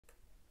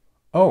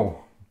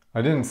Oh,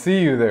 I didn't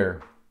see you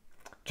there.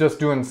 Just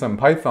doing some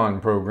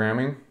Python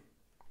programming.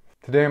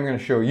 Today I'm going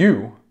to show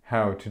you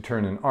how to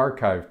turn an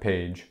archive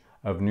page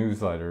of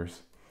newsletters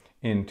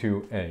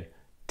into a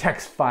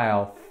text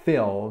file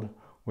filled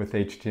with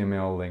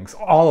HTML links.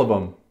 All of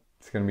them.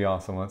 It's going to be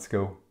awesome. Let's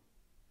go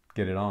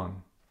get it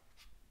on.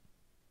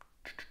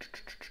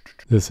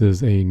 This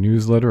is a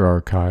newsletter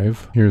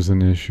archive. Here's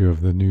an issue of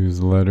the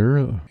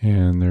newsletter,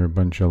 and there are a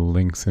bunch of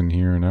links in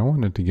here, and I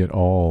wanted to get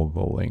all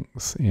the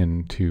links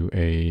into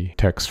a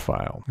text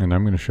file. And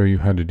I'm going to show you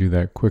how to do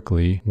that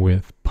quickly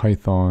with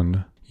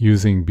Python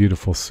using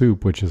Beautiful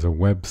Soup, which is a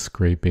web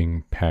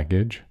scraping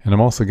package. And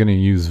I'm also going to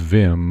use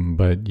Vim,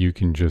 but you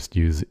can just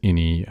use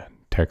any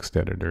text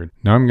editor.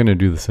 Now I'm going to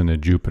do this in a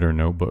Jupyter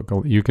notebook.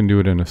 You can do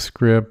it in a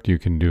script, you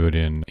can do it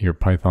in your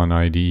Python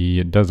IDE,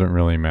 it doesn't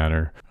really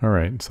matter.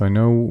 Alright, so I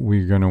know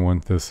we're going to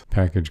want this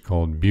package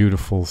called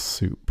Beautiful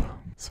Soup.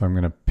 So I'm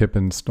going to pip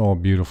install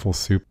Beautiful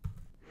Soup.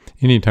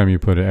 Anytime you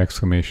put an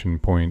exclamation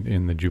point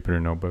in the Jupyter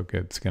notebook,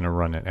 it's going to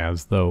run it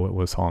as though it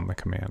was on the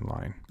command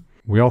line.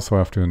 We also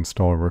have to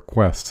install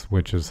requests,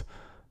 which is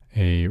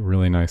a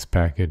really nice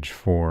package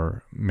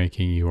for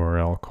making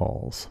URL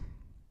calls.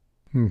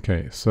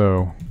 Okay,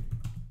 so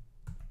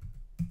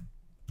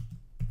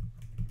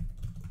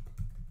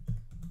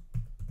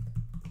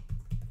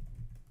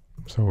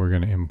we're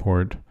going to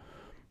import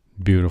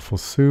Beautiful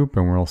Soup,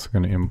 and we're also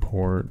going to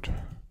import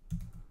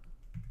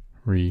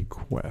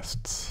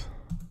requests.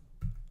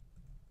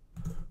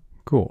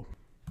 Cool.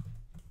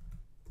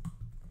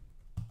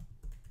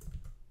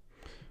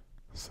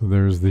 So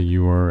there's the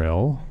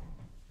URL.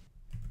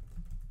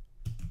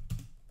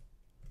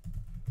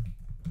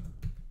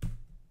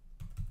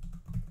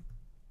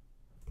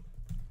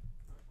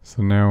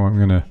 So now I'm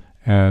going to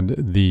add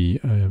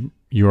the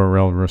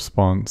URL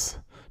response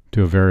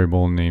to a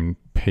variable named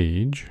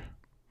page.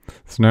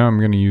 So now I'm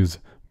going to use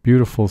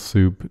Beautiful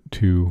Soup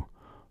to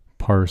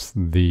parse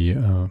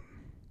the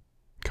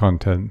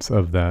contents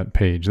of that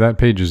page. That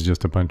page is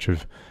just a bunch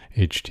of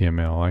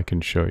HTML. I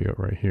can show you it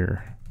right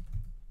here.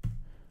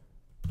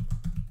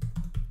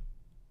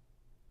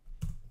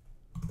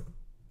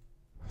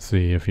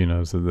 See if you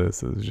notice that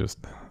this is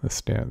just the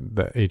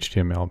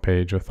HTML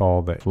page with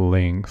all the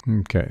links.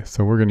 Okay,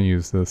 so we're going to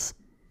use this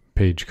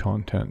page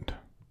content.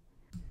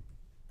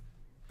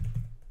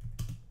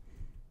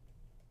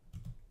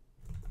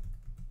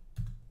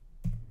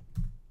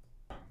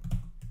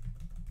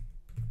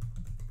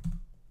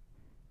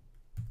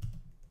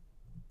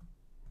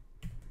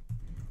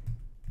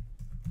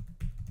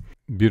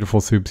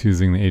 Beautiful Soup's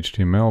using the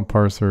HTML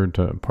parser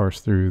to parse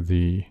through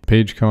the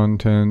page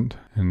content,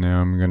 and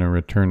now I'm going to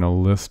return a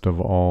list of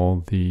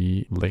all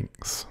the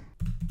links.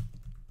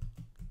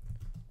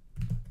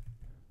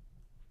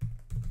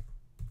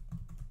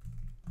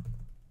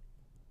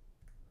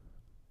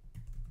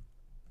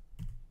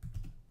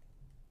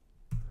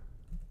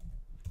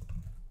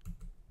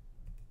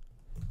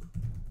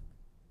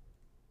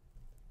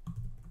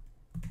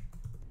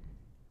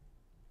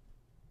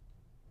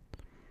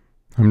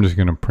 I'm just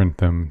going to print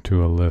them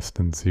to a list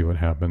and see what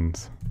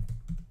happens.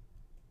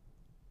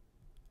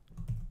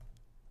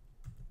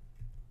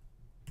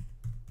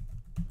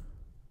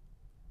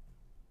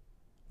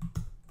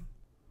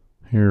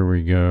 Here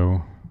we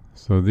go.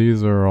 So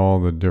these are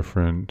all the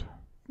different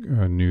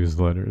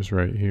newsletters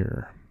right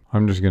here.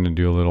 I'm just going to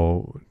do a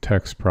little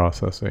text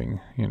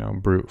processing,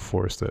 brute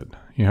force it.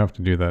 You have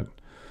to do that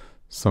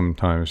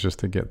sometimes just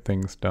to get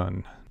things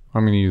done.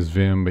 I'm going to use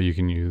Vim, but you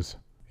can use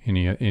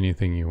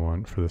anything you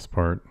want for this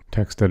part.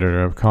 Text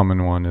editor, a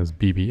common one is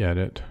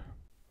BBEdit.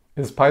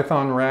 Is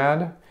Python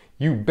rad?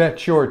 You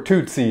bet your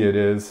tootsie it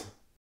is.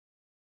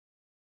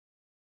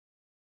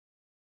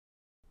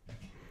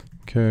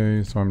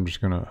 Okay, so I'm just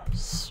gonna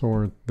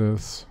sort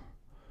this.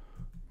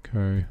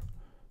 Okay,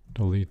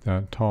 delete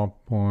that top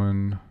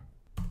one.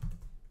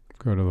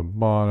 Go to the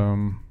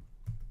bottom.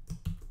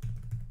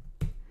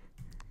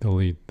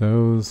 Delete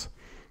those.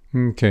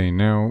 Okay,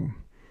 now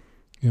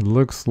it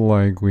looks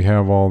like we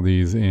have all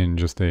these in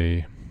just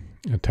a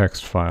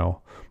text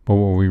file, but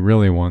what we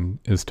really want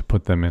is to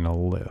put them in a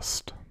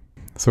list.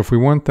 So if we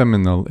want them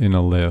in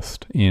a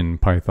list in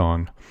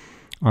Python,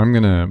 I'm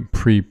going to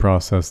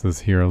pre-process this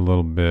here a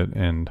little bit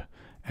and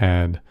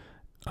add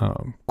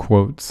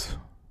quotes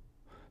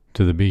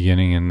to the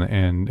beginning and the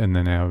end, and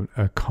then add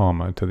a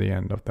comma to the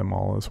end of them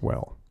all as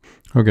well.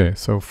 Okay,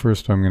 so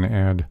first I'm going to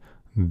add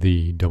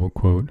the double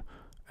quote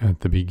at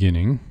the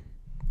beginning.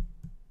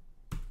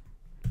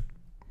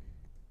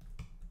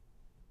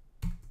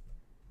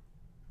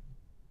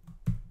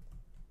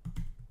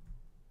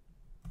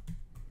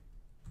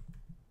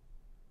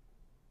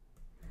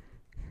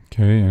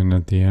 Okay, and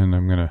at the end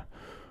I'm going to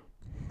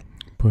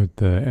put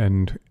the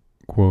end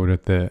quote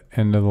at the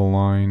end of the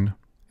line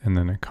and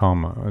then a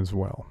comma as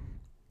well.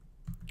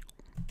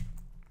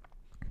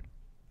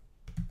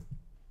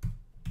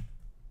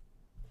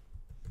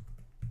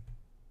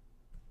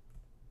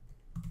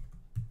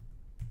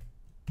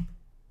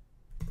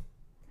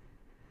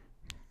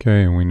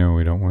 Okay, and we know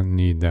we don't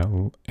need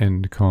that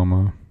end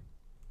comma.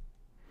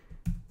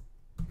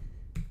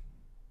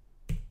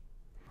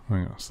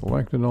 I'm going to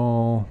select it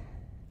all.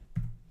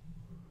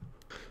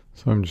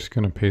 So I'm just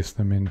going to paste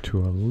them into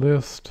a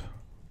list.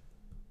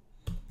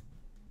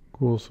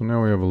 Cool, so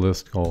now we have a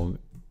list called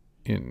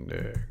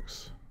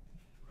index.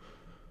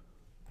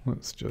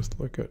 Let's just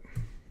look at.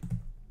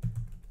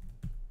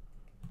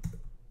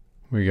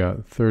 We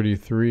got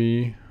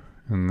 33,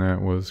 and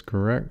that was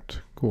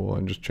correct. Cool,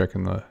 I'm just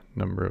checking the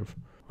number of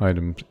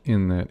items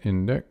in that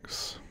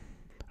index.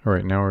 All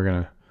right, now we're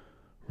going to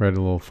write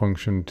a little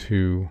function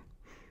to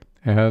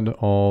add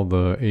all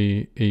the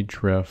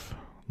href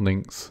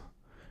links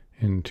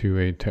into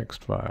a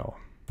text file.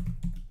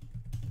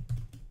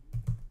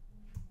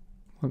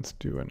 Let's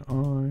do an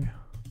I.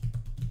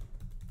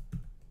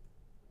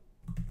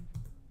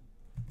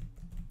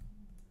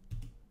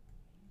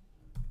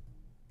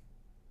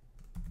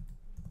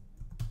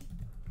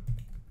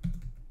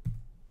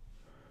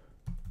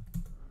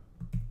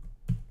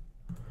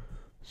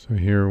 So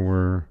here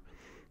we're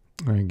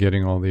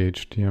getting all the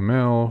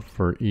HTML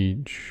for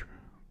each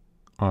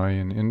I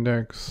in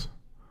index.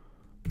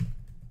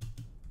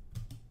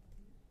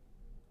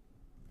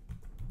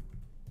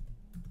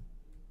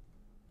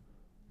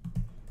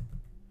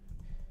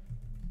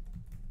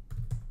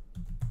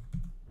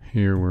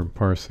 Here we're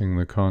parsing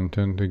the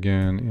content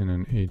again in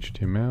an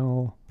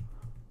HTML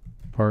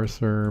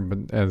parser,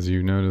 but as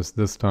you notice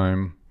this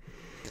time,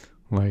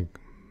 like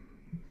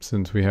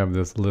since we have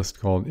this list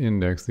called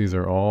index, these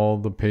are all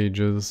the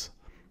pages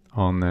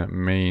on that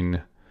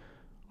main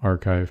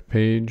archive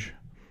page.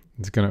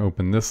 It's going to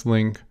open this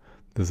link.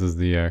 This is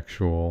the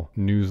actual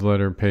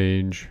newsletter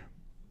page.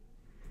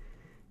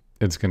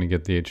 It's going to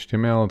get the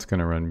HTML. It's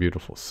going to run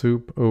Beautiful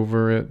Soup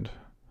over it.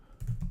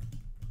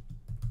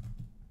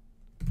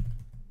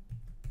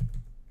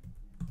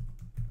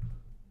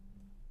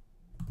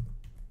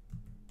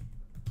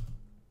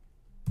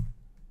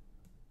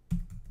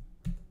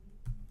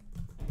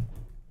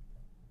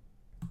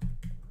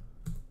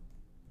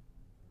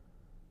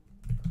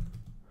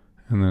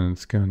 And then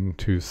it's going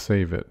to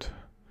save it.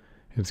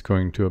 It's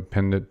going to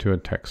append it to a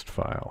text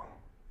file.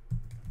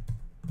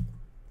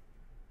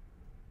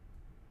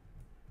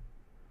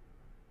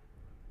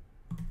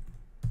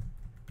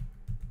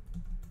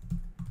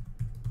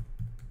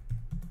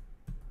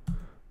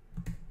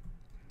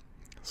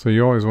 So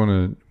you always want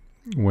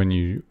to, when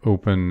you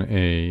open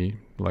a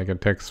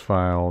text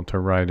file to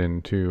write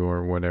into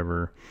or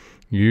whatever,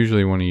 you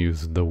usually want to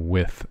use the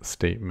with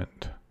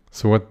statement.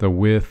 So what the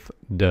with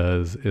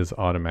does is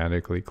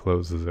automatically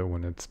closes it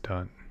when it's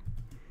done.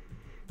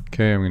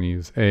 Okay, I'm going to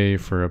use A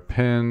for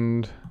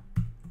append.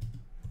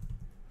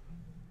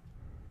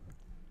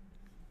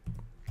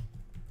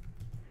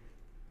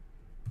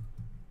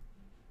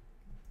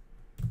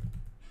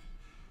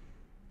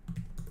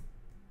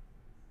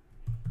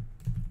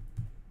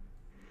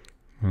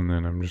 And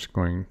then I'm just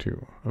going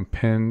to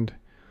append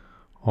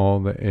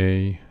all the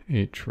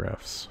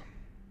hrefs.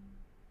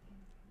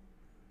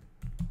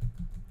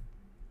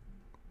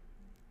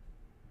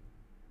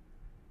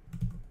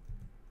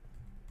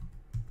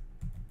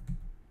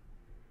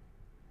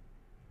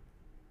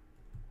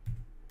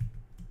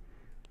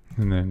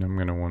 And then I'm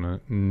going to want a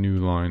new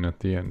line at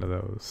the end of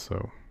those.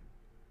 So,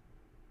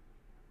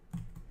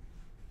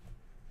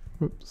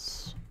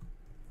 whoops.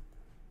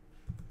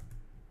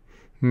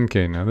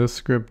 Okay, now this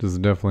script is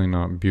definitely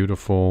not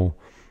beautiful.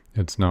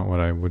 It's not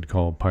what I would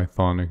call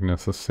Pythonic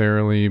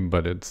necessarily,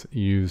 but it's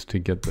used to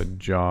get the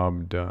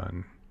job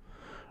done.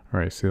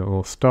 All right, see the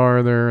little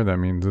star there? That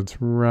means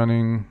it's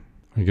running.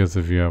 I guess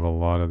if you have a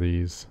lot of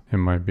these, it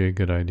might be a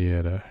good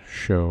idea to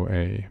show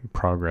a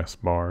progress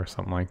bar or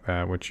something like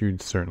that, which you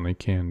certainly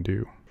can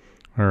do.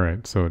 All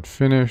right, so it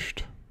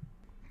finished.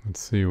 Let's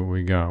see what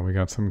we got. We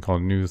got something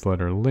called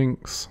newsletter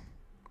links.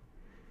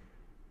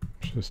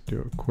 Let's just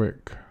do a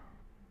quick.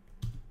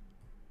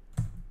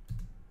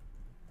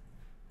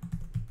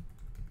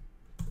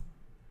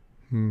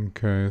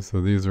 Okay, so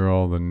these are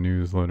all the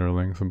newsletter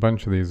links. A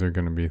bunch of these are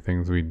going to be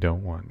things we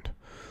don't want.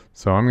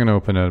 So I'm going to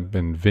open it up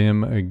in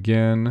Vim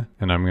again,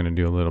 and I'm going to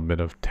do a little bit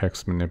of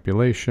text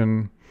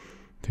manipulation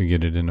to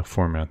get it in a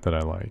format that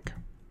I like.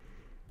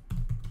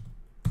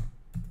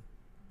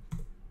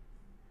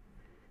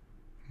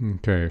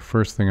 Okay,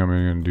 first thing I'm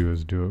going to do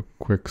is do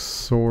a quick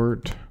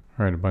sort.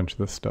 All right, a bunch of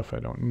this stuff I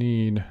don't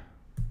need.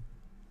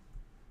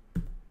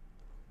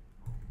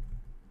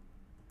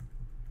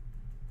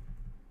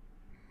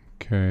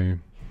 Okay,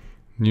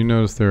 you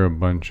notice there are a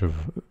bunch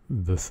of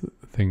this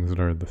things that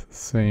are the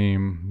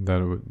same.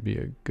 That would be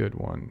a good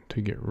one to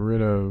get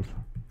rid of.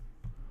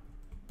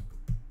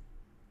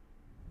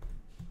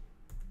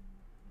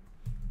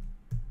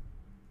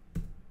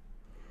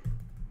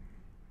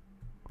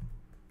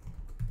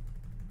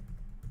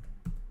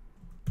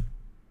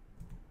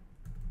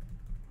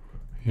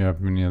 Yeah,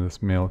 any of this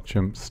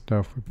MailChimp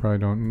stuff we probably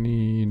don't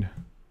need.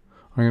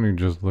 I'm going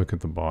to just look at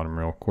the bottom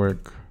real quick.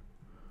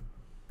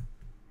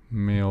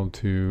 Mail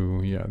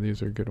to, yeah,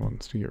 these are good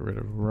ones to get rid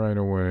of right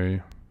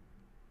away.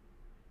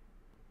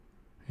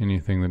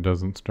 Anything that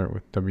doesn't start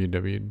with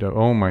www.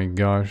 Oh my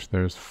gosh,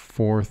 there's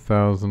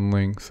 4,000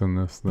 links in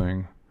this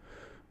thing.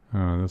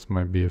 This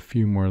might be a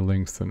few more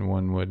links than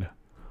one would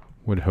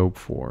hope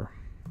for.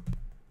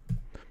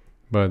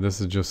 But this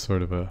is just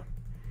sort of a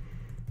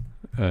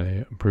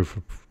proof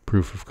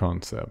of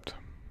concept.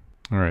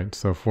 All right,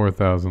 so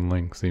 4,000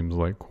 links seems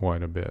like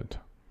quite a bit.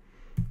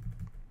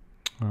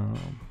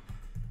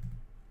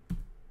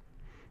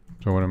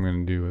 So what I'm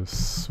going to do is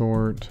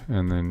sort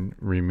and then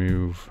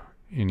remove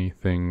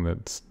anything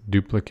that's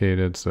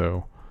duplicated.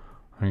 So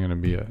I'm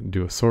going to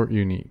do a sort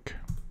unique.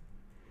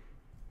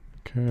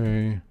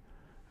 Okay.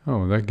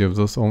 Oh, that gives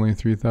us only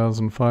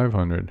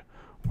 3,500.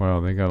 Wow,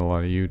 they got a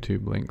lot of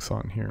YouTube links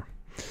on here.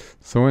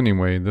 So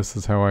anyway, this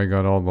is how I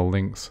got all the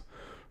links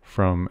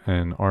from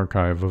an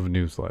archive of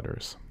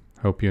newsletters.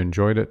 Hope you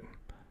enjoyed it.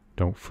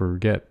 Don't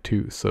forget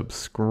to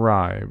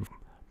subscribe.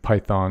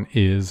 Python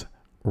is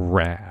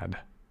rad.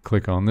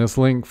 Click on this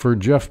link for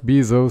Jeff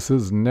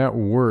Bezos' net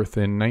worth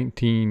in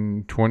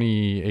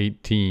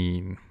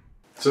 2018.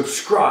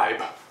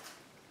 Subscribe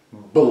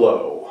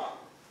below.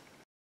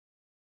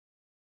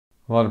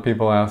 A lot of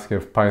people ask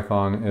if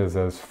Python is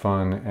as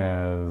fun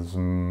as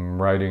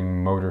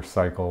riding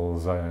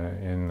motorcycles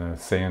in the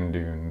sand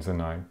dunes,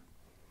 and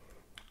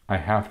I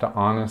have to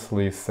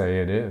honestly say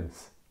it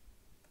is.